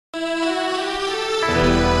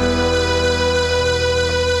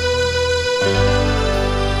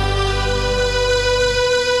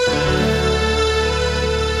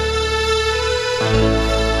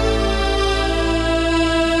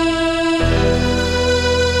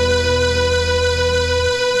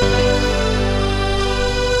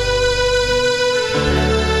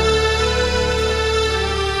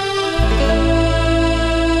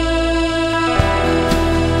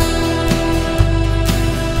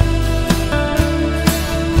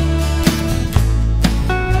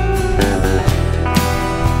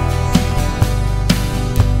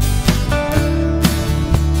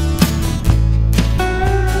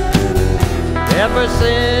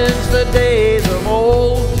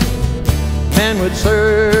would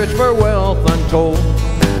search for wealth untold.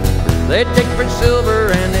 They'd dig for silver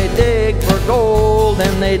and they'd dig for gold,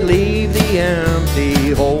 and they'd leave the empty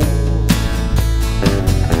holes.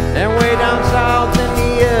 And way down south in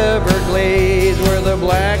the Everglades, where the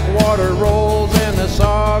black water rolls and the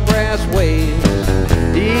sawgrass waves,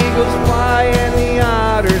 the eagles fly and the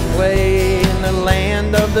otters play in the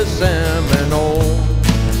land of the Seminole.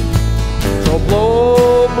 So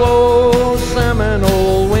blow, blow,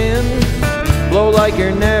 Seminole wind, blow like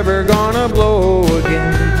you're never gonna blow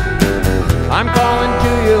again. I'm calling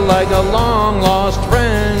to you like a long-lost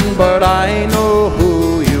friend, but I know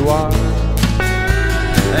who you are.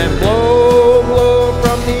 And blow, blow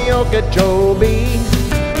from the Okeechobee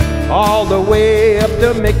all the way up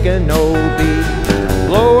to Micanopy.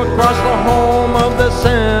 Blow across the home of the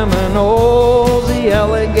Seminoles, the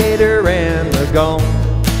alligator and the gull.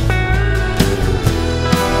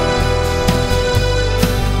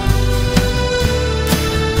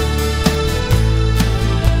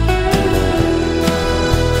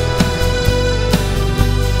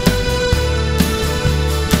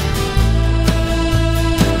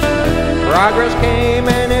 Progress came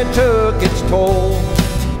and it took its toll,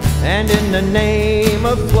 and in the name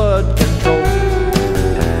of flood control,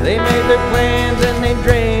 they made their plans and they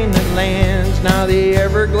drained the lands. Now the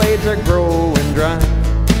Everglades are growing dry.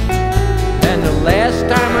 And the last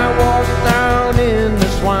time I walked down in the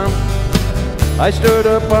swamp, I stood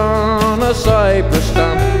up on a cypress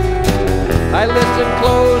stump. I listened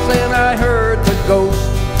close and I heard the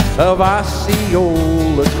ghost of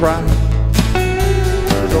Osceola cry.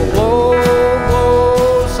 So blow,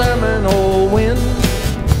 blow, Seminole wind,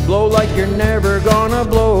 blow like you're never gonna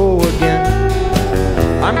blow again.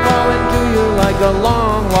 I'm calling to you like a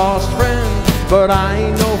long-lost friend, but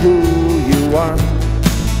I know who you are.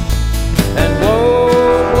 And blow,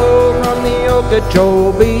 blow from the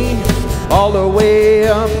Okeechobee all the way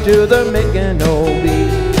up to the Micanopy.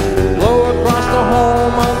 Blow across the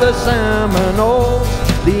home of the Seminoles,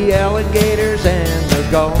 the alligators and the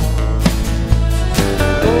gulls.